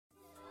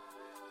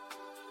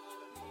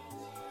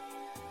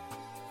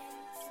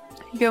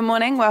Good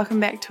morning. Welcome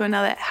back to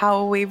another How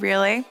Are We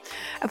Really?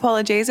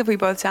 Apologies if we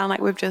both sound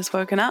like we've just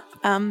woken up.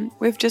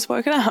 We've just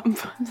woken up.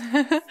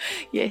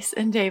 Yes,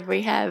 indeed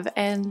we have.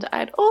 And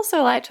I'd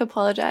also like to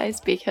apologise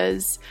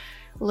because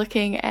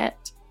looking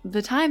at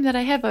the time that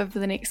I have over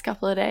the next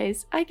couple of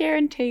days, I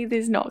guarantee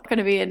there's not going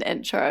to be an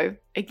intro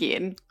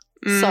again.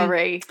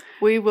 Sorry,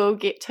 we will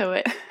get to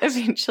it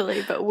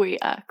eventually, but we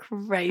are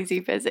crazy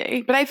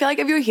busy. But I feel like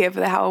if you're here for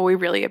the How Are We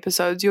Really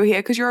episodes, you're here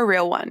because you're a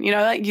real one. You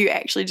know, like you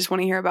actually just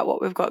want to hear about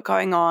what we've got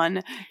going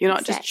on. You're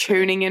not just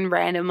tuning in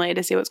randomly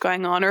to see what's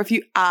going on. Or if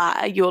you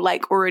are, you're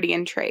like already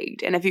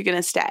intrigued. And if you're going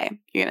to stay,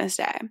 you're going to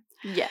stay.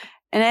 Yeah.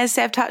 And as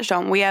Sav touched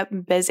on, we are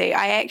busy.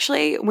 I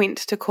actually went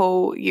to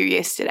call you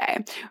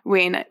yesterday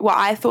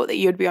I thought that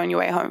you'd be on your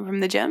way home from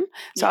the gym.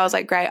 So I was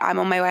like, great, I'm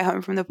on my way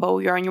home from the pool.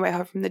 You're on your way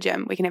home from the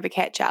gym. We can have a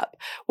catch up,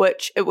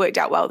 which it worked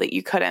out well that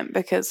you couldn't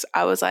because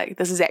I was like,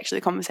 this is actually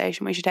a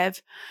conversation we should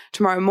have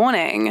tomorrow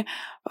morning.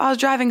 But I was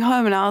driving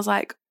home and I was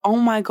like, oh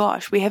my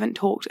gosh, we haven't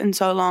talked in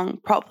so long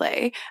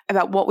properly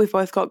about what we've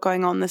both got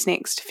going on this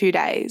next few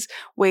days.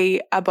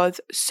 We are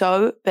both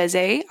so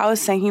busy. I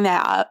was thinking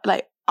that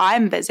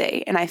I'm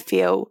busy and I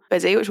feel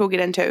busy, which we'll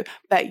get into,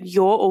 but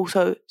you're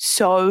also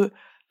so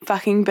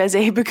fucking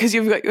busy because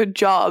you've got your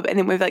job and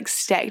then we've like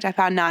stacked up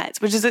our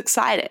nights, which is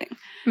exciting.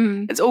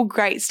 It's all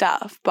great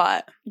stuff,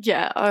 but...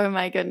 Yeah, oh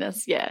my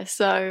goodness, yeah.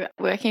 So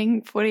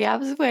working 40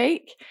 hours a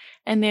week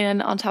and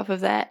then on top of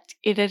that,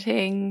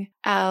 editing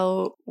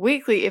our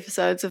weekly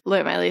episodes of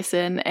Learn My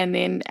Lesson and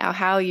then our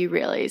How Are You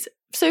Reallys.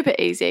 Super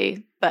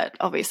easy, but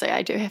obviously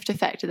I do have to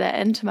factor that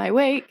into my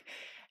week.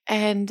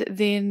 And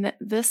then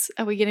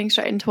are we getting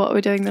straight into what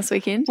we're doing this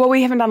weekend? Well,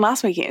 we haven't done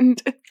last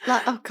weekend.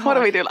 Oh, God. What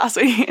did we do last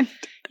weekend?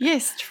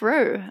 Yes,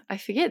 true. I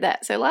forget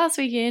that. So last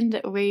weekend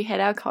we had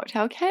our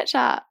cocktail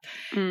catch-up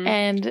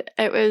and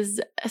it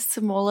was a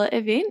smaller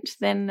event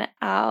than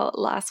our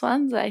last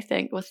ones, I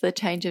think, with the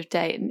change of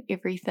date and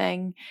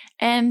everything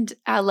and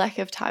our lack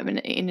of time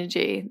and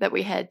energy that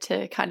we had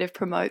to kind of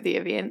promote the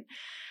event.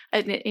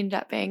 It ended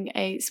up being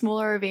a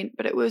smaller event,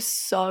 but it was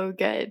so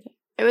good.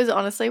 It was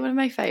honestly one of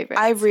my favorites.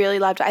 I really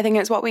loved it. I think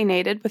it's what we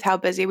needed with how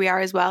busy we are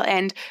as well.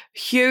 And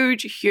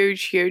huge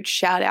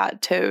shout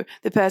out to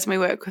the person we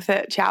work with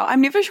at Chow.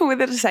 I'm never sure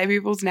whether to say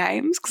people's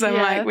names because I'm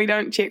like, we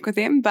don't check with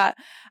them. But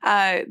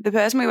the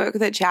person we work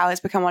with at Chow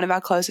has become one of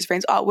our closest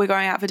friends. Oh, we're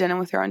going out for dinner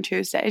with her on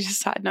Tuesday. Just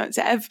side note,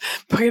 Sav,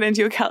 put it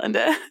into your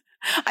calendar.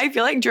 I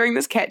feel like during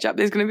this catch-up,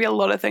 there's going to be a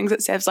lot of things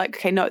that Sav's like,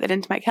 okay, note that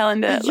into my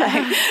calendar.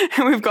 Yeah.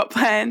 Like, we've got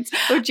plans.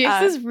 Well,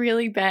 Jess is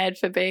really bad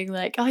for being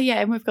like, oh, yeah,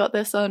 and we've got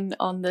this on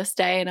this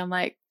day. And I'm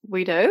like,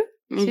 we do?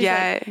 She's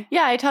like,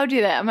 yeah, I told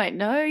you that. I'm like,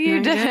 no,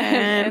 you didn't.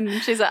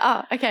 And she's like,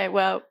 oh, okay,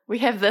 well, we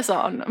have this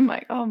on. I'm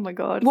like, oh, my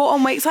God. Well,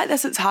 on weeks like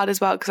this, it's hard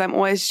as well because I'm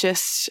always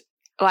just...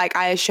 like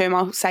I assume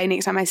I'll say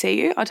next time I see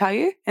you, I'll tell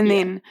you. And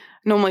then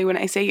normally when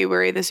I see you,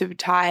 we're either super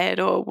tired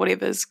or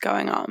whatever's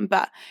going on.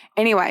 But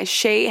anyway,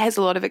 she has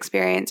a lot of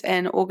experience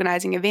in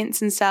organising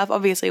events and stuff,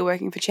 obviously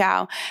working for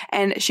Chow.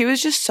 And she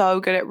was just so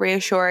good at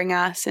reassuring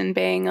us and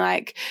being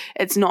like,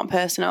 it's not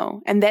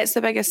personal. And that's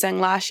the biggest thing.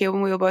 Last year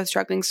when we were both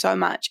struggling so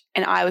much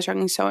and I was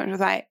struggling so much with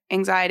my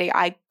anxiety,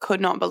 I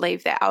could not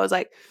believe that. I was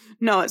like,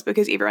 no, it's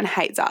because everyone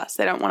hates us.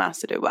 They don't want us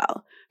to do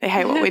well. They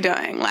hate what we're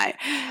doing.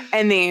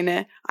 And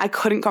then I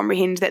couldn't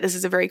comprehend that this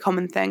is a very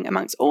common thing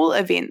amongst all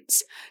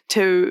events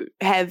to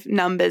have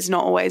numbers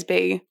not always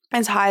be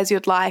as high as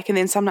you'd like and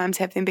then sometimes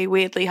have them be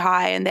weirdly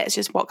high, and that's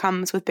just what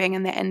comes with being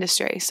in that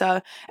industry. So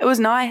it was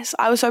nice.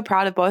 I was so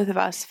proud of both of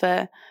us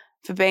for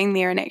being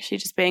there and actually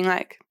just being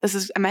like, this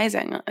is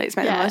amazing. Let's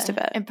make the most of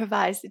it.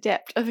 Improvise,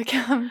 adapt,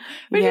 overcome.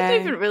 We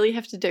didn't even really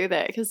have to do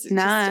that because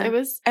it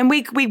was... And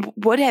we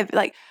would have,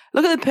 like,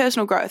 look at the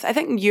personal growth. I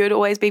think you'd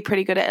always be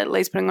pretty good at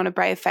least putting on a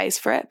brave face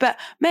for it. But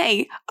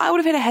me, I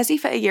would have had a hissy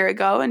fit a year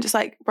ago and just,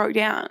 like, broke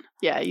down.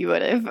 Yeah, you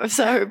would have. I'm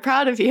so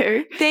proud of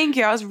you. Thank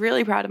you. I was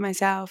really proud of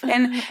myself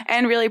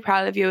and really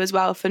proud of you as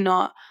well for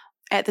not...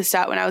 at the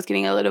start when I was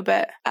getting a little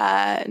bit,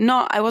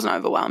 I wasn't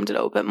overwhelmed at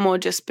all, but more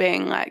just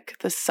being like,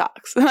 this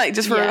sucks. Like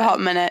just for a hot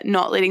minute,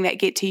 not letting that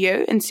get to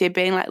you, instead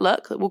being like,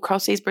 look, we'll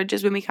cross these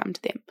bridges when we come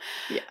to them.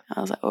 Yeah. I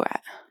was like, all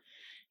right.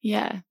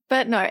 Yeah.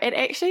 But no,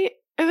 it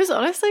was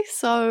honestly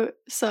so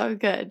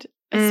good.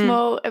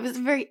 It was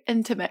a very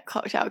intimate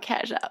cocktail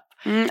catch up.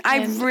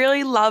 I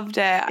really loved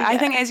it. Yeah. I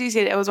think, as you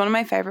said, it was one of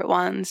my favorite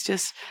ones.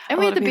 And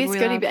we had the best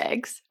goodie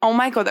bags. Oh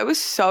my God, that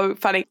was so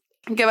funny.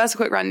 Give us a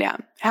quick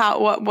rundown.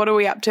 What are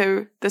we up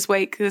to this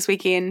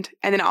weekend?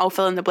 And then I'll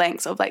fill in the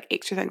blanks of like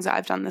extra things that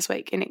I've done this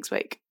week and next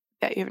week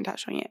that you haven't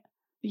touched on yet.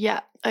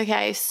 Yeah.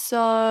 Okay.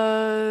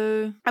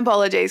 So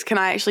apologies. Can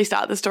I actually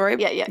start the story?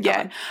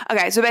 Yeah.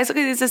 Okay. So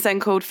basically there's this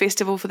thing called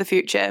Festival for the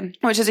Future,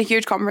 which is a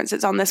huge conference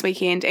that's on this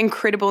weekend.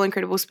 Incredible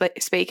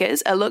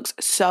speakers. It looks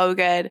so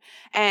good.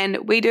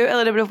 And we do a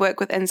little bit of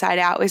work with Inside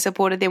Out. We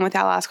supported them with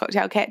our last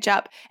cocktail catch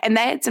up, and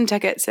they had some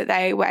tickets that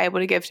they were able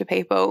to give to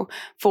people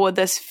for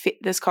this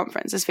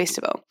conference, this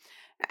festival.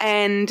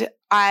 And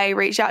I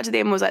reached out to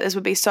them, was like, this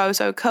would be so,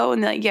 so cool.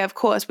 And they're like, yeah, of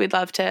course, we'd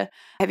love to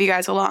have you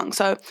guys along.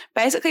 So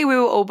basically we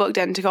were all booked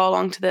in to go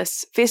along to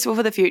this Festival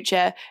for the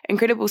Future,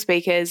 incredible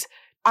speakers.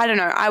 I don't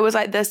know. I was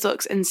like, this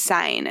looks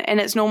insane. And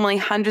it's normally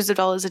hundreds of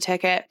dollars a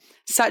ticket.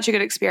 Such a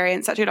good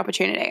experience, such a good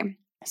opportunity.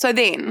 So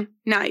then,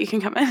 now you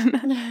can come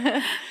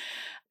in.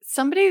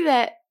 Somebody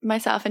that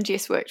myself and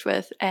Jess worked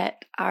with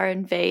at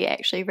R&V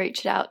actually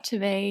reached out to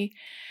me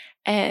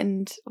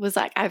and was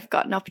like, I've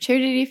got an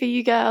opportunity for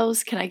you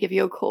girls. Can I give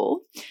you a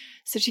call?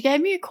 So she gave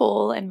me a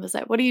call and was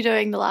like, what are you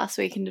doing the last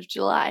weekend of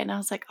July? And I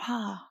was like,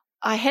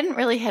 I hadn't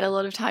really had a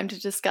lot of time to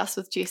discuss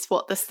with Jess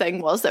what this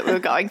thing was that we were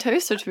going to.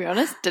 So to be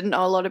honest, didn't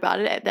know a lot about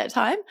it at that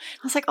time.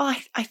 I was like,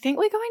 I think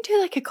we're going to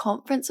like a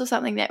conference or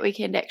something that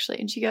weekend actually.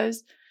 And she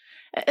goes,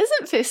 it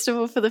isn't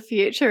Festival for the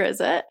Future,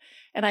 is it?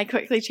 And I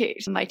quickly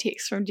checked my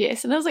text from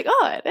Jess and I was like,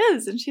 oh, it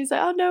is. And she's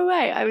like, oh, no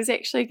way. I was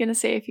actually going to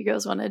see if you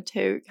girls wanted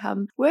to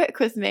come work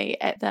with me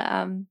at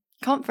the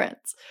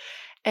conference.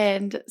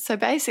 And so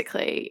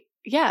basically,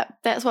 yeah,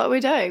 that's what we're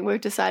doing. We've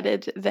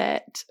decided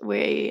that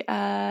we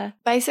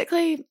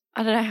basically,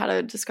 I don't know how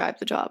to describe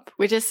the job.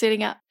 We're just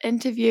setting up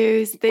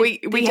interviews. We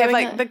have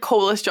like the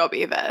coolest job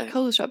ever.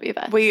 Coolest job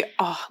ever. We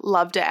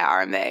loved it at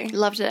R&V.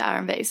 Loved it at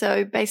R&V.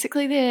 So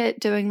basically they're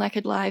doing like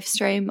a live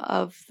stream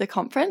of the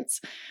conference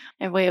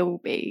and we'll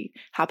be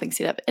helping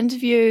set up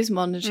interviews,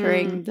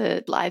 monitoring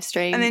the live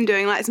stream. And then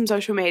doing like some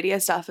social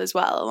media stuff as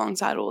well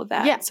alongside all of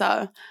that. Yeah.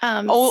 So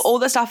all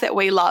the stuff that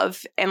we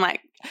love and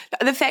like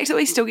the fact that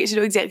we still get to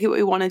do exactly what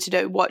we wanted to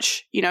do,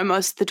 watch,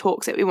 most of the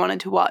talks that we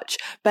wanted to watch,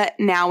 but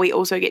now we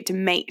also get to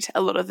meet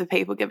a lot of the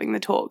people giving the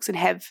talks and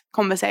have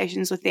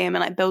conversations with them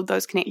and like build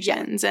those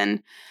connections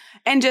and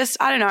just,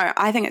 I don't know,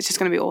 I think it's just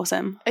going to be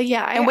awesome.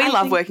 Yeah. And we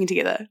love working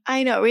together.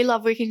 I know, we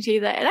love working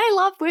together. And I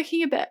love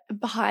working a bit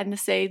behind the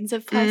scenes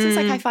of places.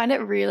 Like I find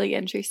it really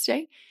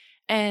interesting.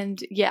 And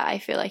yeah, I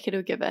feel like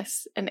it'll give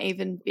us an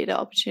even better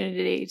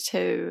opportunity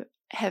to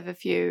have a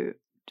few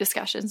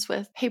discussions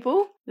with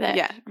people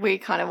that we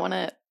kind of want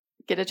to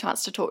get a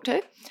chance to talk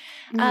to.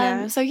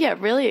 So yeah,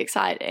 really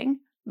exciting.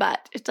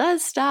 But it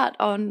does start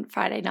on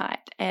Friday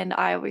night and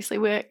I obviously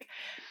work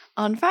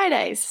on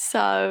Fridays.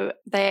 So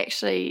they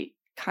actually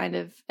kind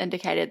of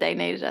indicated they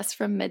needed us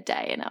from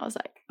midday and I was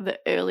like, the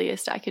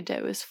earliest I could do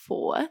is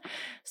 4.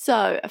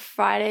 So a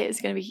Friday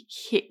is going to be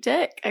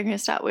hectic. I'm going to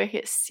start work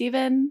at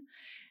 7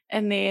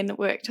 and then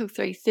work till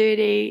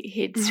 3:30,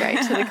 head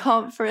straight to the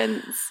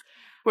conference.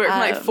 Work from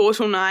like 4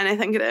 till 9, I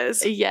think it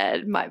is. Yeah,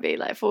 it might be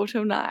like 4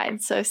 till 9.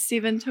 So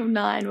 7 till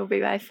 9 will be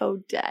my full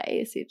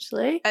day,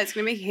 essentially. It's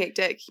going to be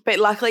hectic. But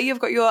luckily you've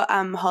got your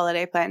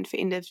holiday planned for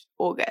end of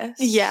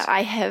August. Yeah,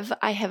 I have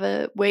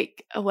a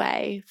week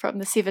away from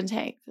the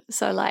 17th.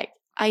 So like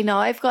I know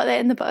I've got that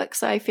in the book,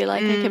 so I feel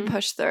like I can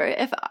push through.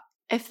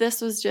 If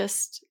this was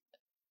just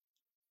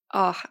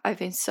I've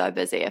been so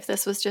busy. If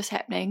this was just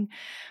happening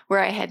where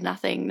I had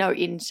nothing, no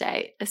end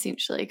date,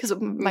 essentially, because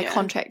my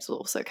contract's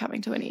also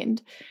coming to an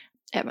end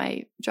at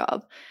my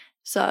job.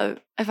 So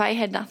if I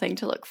had nothing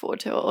to look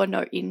forward to or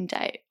no end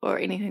date or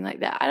anything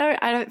like that,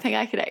 I don't think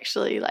I could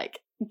actually like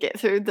get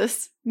through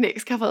this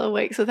next couple of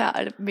weeks without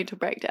a mental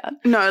breakdown.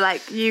 No,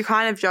 like you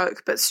kind of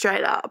joke, but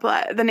straight up,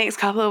 like the next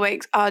couple of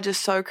weeks are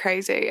just so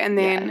crazy. And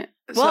then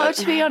well,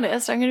 to be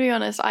honest, I'm going to be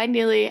honest,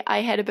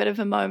 I had a bit of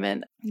a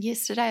moment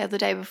yesterday or the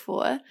day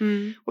before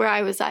where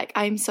I was like,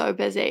 I'm so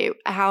busy.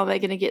 How am I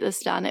going to get this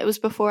done? It was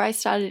before I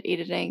started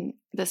editing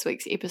this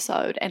week's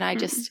episode and I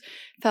just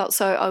felt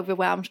so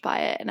overwhelmed by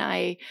it. And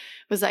I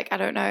was like, I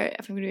don't know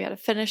if I'm going to be able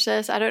to finish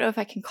this. I don't know if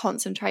I can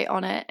concentrate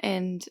on it.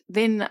 And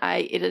then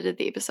I edited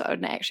the episode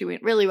and it actually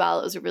went really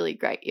well. It was a really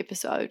great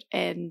episode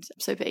and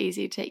super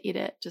easy to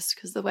edit just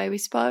because the way we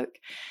spoke.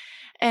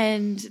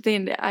 And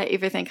then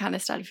everything kind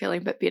of started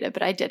feeling a bit better.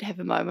 But I did have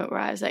a moment where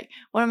I was like,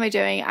 what am I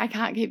doing? I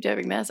can't keep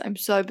doing this. I'm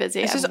so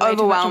busy. It's just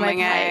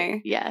overwhelming, eh?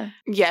 Yeah.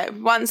 Yeah.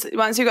 Once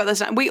you got this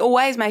done, we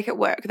always make it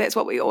work. That's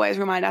what we always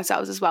remind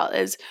ourselves as well,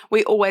 is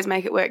we always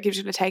make it work. You're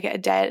just going to take it a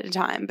day at a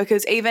time.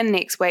 Because even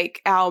next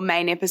week, our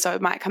main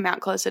episode might come out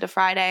closer to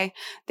Friday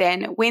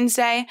than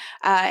Wednesday.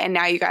 And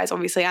now you guys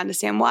obviously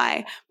understand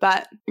why.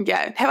 But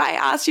yeah, have I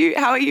asked you,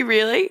 how are you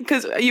really?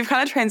 Because you've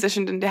kind of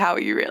transitioned into how are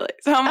you really?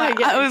 So I'm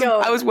like,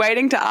 I was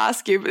waiting to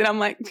ask you, but then I'm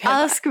like,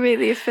 ask me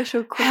the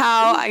official question.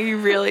 How are you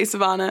really,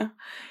 Savannah?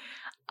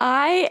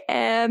 I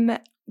am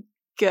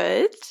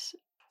good.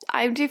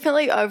 I'm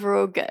definitely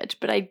overall good,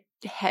 but I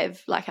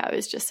have, like I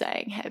was just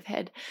saying, have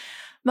had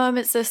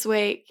moments this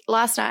week.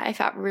 Last night I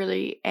felt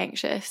really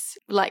anxious,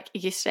 like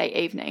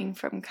yesterday evening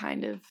from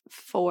kind of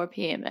 4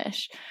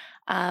 p.m-ish.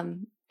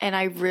 And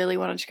I really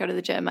wanted to go to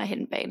the gym. I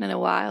hadn't been in a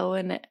while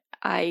and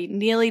I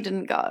nearly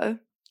didn't go.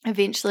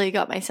 Eventually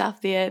got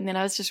myself there and then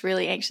I was just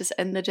really anxious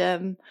in the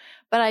gym,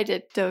 but I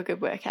did do a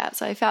good workout,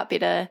 so I felt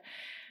better.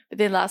 But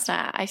then last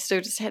night I still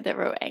just had that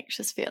real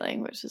anxious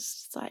feeling, which is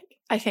just like,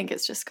 I think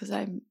it's just because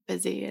I'm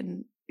busy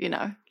and,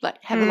 like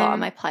have a lot on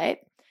my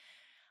plate.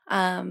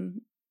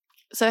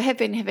 So I have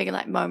been having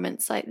like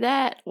moments like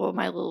that, or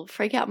my little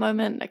freak out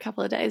moment a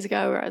couple of days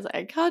ago where I was like,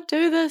 I can't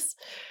do this.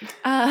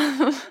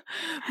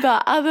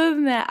 But other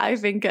than that,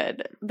 I've been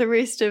good. The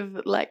rest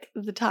of like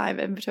the time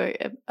in between,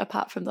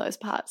 apart from those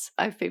parts,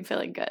 I've been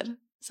feeling good.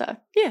 So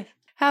yeah.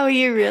 How are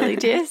you really,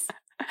 Jess?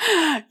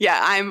 Yeah,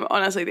 I'm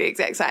honestly the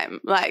exact same.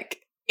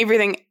 Like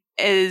everything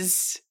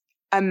is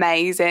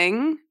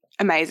amazing.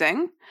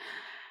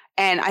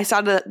 And I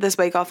started this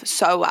week off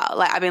so well.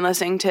 Like I've been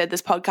listening to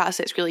this podcast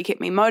that's really kept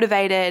me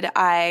motivated.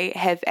 I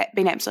have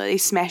been absolutely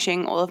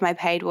smashing all of my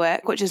paid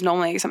work, which is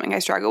normally something I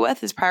struggle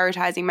with, is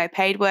prioritizing my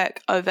paid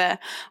work over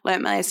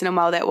learn my lesson and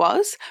well that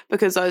was,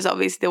 because those are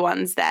obviously the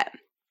ones that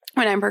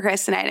when I'm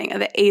procrastinating are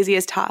the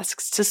easiest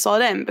tasks to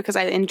slot in because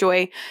I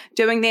enjoy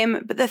doing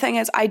them. But the thing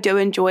is, I do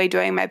enjoy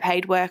doing my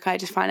paid work. I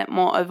just find it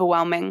more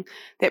overwhelming,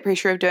 that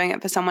pressure of doing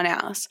it for someone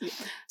else. Yeah.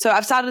 So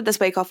I've started this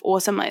week off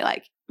awesomely,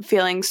 like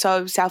feeling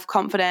so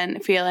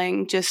self-confident,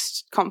 feeling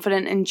just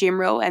confident in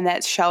general, and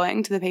that's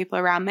showing to the people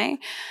around me.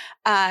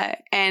 And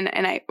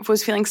I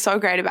was feeling so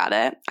great about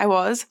it.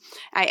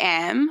 I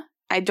am.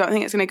 I don't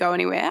think it's going to go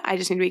anywhere. I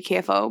just need to be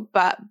careful.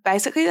 But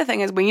basically the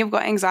thing is, when you've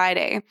got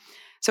anxiety,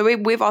 so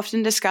we've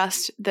often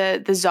discussed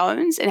the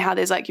zones and how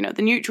there's like, you know,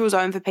 the neutral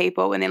zone for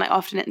people, and then like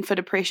often for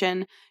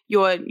depression,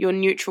 your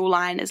neutral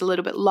line is a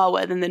little bit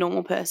lower than the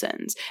normal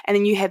person's. And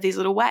then you have these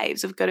little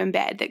waves of good and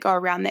bad that go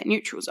around that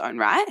neutral zone,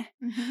 right?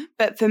 Mm-hmm.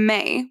 But for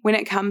me, when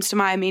it comes to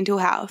my mental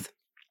health,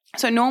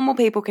 so normal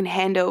people can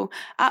handle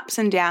ups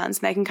and downs,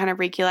 and they can kind of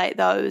regulate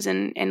those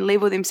and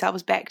level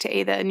themselves back to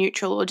either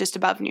neutral or just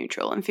above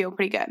neutral and feel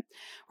pretty good.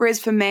 Whereas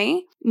for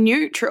me,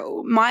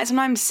 neutral might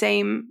sometimes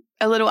seem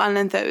a little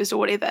unenthused or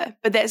whatever,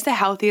 but that's the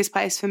healthiest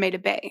place for me to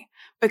be,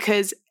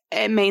 because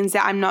it means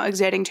that I'm not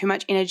exerting too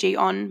much energy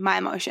on my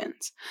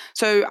emotions.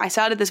 So I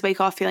started this week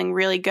off feeling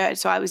really good.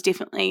 So I was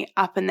definitely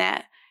up in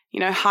that, you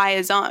know,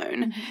 higher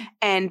zone. Mm-hmm.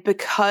 And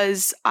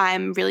because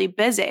I'm really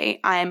busy,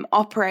 I'm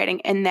operating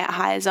in that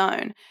higher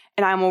zone,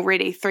 and I'm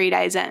already 3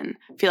 days in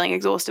feeling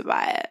exhausted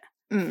by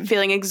it,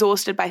 feeling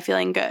exhausted by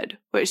feeling good,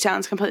 which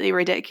sounds completely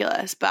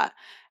ridiculous, but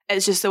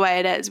it's just the way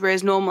it is.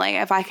 Whereas normally,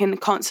 if I can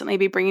constantly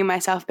be bringing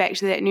myself back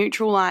to that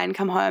neutral line,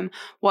 come home,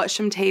 watch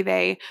some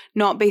TV,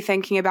 not be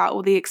thinking about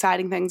all the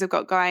exciting things I've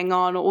got going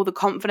on or all the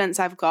confidence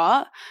I've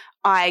got,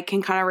 I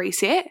can kind of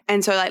reset.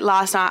 And so like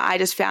last night, I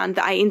just found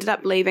that I ended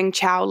up leaving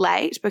chow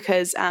late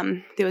because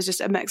there was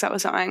just a mix up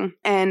with something.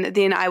 And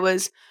then I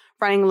was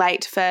running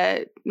late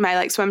for my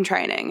like swim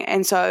training.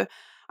 And so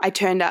I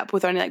turned up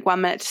with only like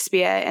 1 minute to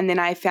spare, and then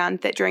I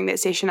found that during that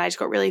session I just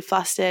got really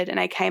flustered and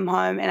I came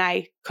home and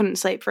I couldn't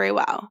sleep very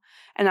well.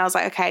 And I was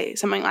like, okay,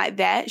 something like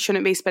that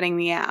shouldn't be spinning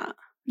me out.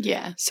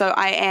 Yeah. So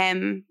I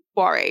am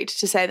worried,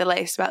 to say the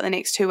least, about the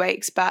next 2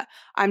 weeks, but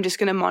I'm just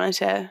going to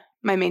monitor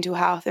my mental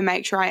health and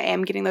make sure I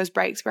am getting those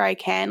breaks where I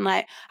can.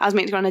 Like I was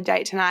meant to go on a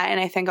date tonight, and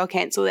I think I'll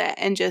cancel that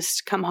and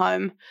just come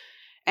home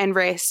and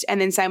rest.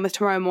 And then same with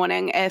tomorrow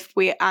morning. If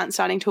we aren't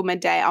starting till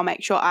midday, I'll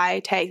make sure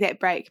I take that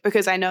break,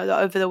 because I know that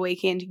over the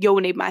weekend you'll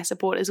need my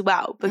support as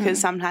well, because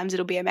sometimes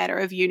it'll be a matter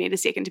of you need a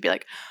second to be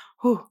like,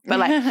 whew. But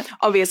like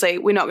obviously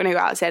we're not going to go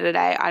out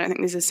Saturday. I don't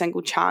think there's a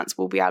single chance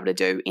we'll be able to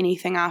do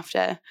anything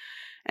after.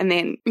 And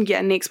then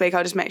next week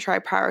I'll just make sure I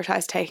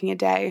prioritize taking a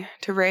day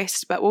to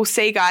rest. But we'll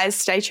see, guys.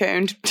 Stay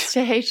tuned.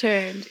 Stay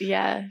tuned.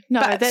 Yeah.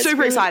 No, but that's super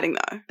really exciting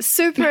though.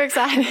 Super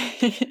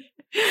exciting.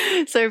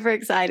 Super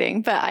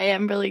exciting, but I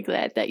am really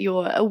glad that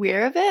you're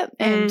aware of it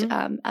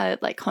and are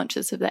like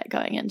conscious of that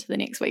going into the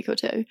next week or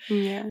two.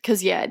 Yeah,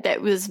 because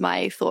that was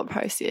my thought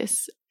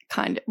process.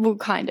 Kind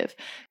of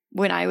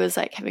when I was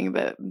like having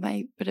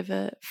my bit of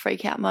a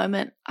freak out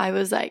moment, I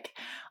was like,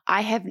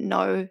 I have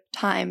no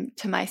time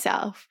to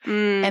myself,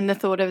 and the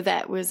thought of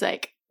that was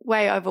like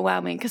way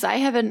overwhelming, because I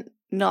haven't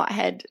not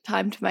had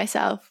time to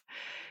myself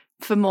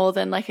for more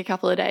than like a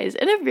couple of days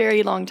in a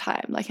very long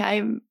time. Like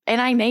I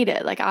need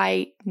it. Like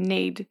I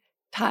need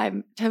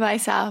time to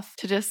myself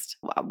to just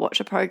watch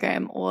a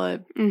program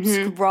or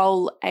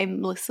scroll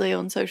aimlessly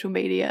on social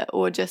media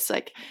or just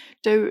like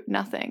do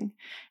nothing.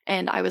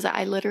 And I was like,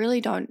 I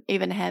literally don't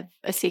even have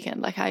a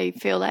second. Like I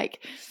feel like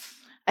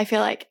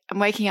I'm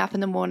waking up in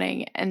the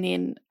morning and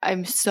then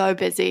I'm so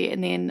busy,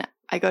 and then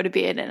I go to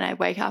bed and I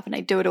wake up and I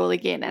do it all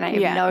again, and I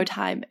have no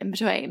time in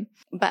between.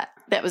 But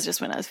that was just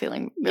when I was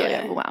feeling really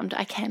overwhelmed.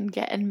 I can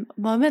get in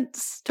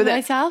moments to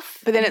myself.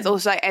 But then it's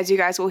also like, as you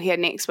guys will hear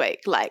next week,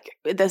 like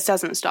this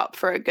doesn't stop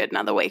for a good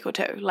another week or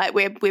two. Like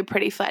we're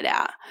pretty flat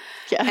out.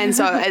 Yeah. And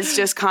so it's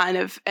just kind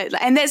of,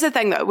 and that's the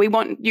thing though, we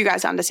want you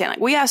guys to understand, like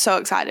we are so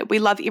excited. We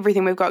love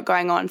everything we've got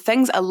going on.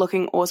 Things are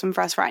looking awesome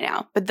for us right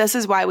now. But this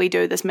is why we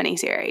do this mini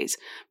series,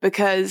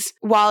 because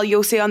while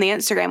you'll see on the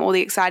Instagram all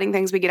the exciting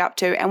things we get up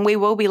to, and we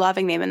will be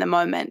loving them in the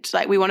moment,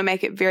 like we want to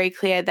make it very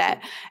clear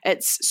that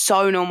it's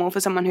so normal for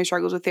someone who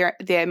struggles with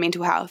their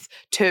mental health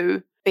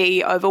to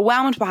be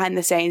overwhelmed behind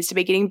the scenes, to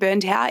be getting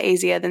burnt out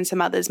easier than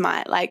some others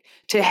might. Like,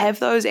 to have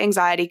those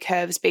anxiety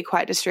curves be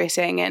quite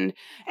distressing, and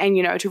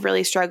you know, to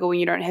really struggle when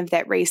you don't have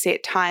that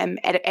reset time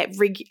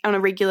on a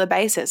regular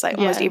basis, like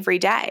almost every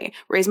day.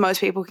 Whereas most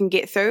people can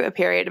get through a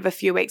period of a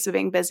few weeks of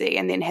being busy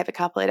and then have a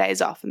couple of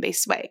days off and be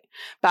sweet.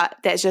 But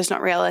that's just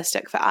not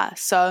realistic for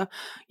us. So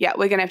yeah,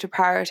 we're going to have to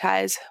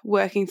prioritize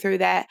working through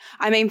that.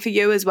 I mean, for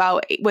you as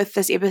well, with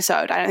this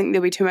episode, I don't think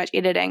there'll be too much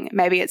editing.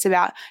 Maybe it's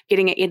about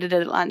getting it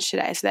edited at lunch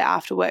today so that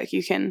after work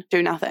you can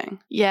do nothing.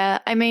 Yeah,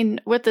 I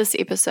mean, with this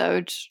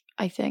episode,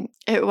 I think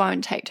it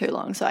won't take too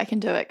long, so I can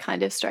do it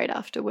kind of straight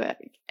after work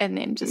and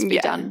then just be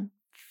done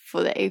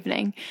for the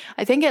evening.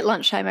 I think at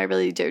lunchtime I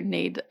really do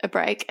need a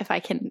break if I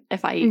can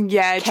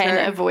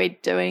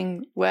avoid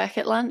doing work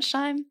at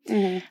lunchtime.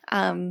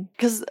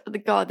 Because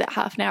that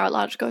half an hour at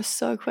lunch goes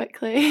so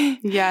quickly.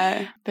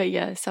 Yeah. But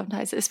yeah,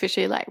 sometimes,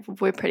 especially like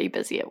we're pretty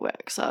busy at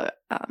work, so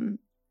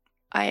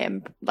I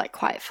am like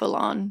quite full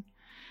on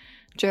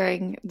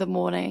during the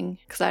morning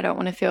because I don't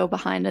want to feel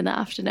behind in the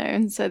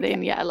afternoon. So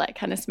then, like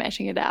kind of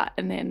smashing it out.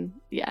 And then,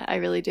 I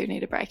really do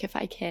need a break if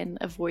I can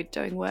avoid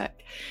doing work.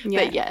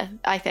 But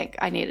I think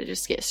I need to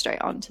just get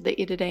straight on to the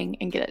editing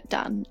and get it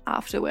done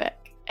after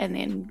work. And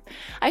then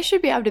I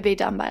should be able to be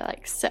done by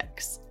like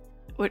 6,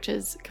 which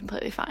is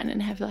completely fine,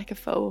 and have like a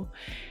full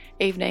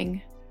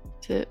evening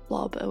to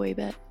lob a wee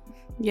bit.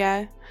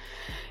 Yeah,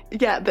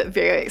 but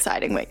very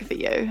exciting week for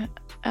you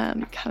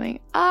coming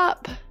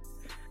up.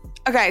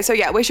 Okay, so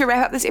we should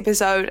wrap up this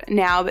episode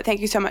now, but thank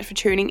you so much for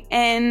tuning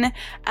in.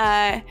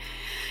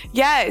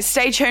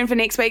 Stay tuned for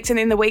next week's and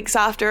then the weeks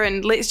after,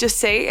 and let's just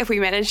see if we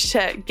manage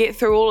to get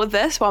through all of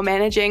this while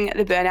managing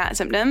the burnout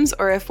symptoms,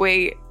 or if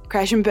we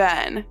crash and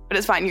burn. But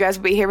it's fine, you guys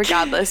will be here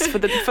regardless for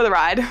the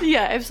ride.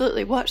 Yeah,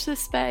 absolutely. Watch this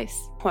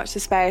space.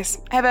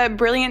 Have a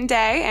brilliant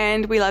day,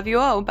 and we love you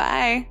all.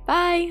 Bye.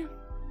 Bye.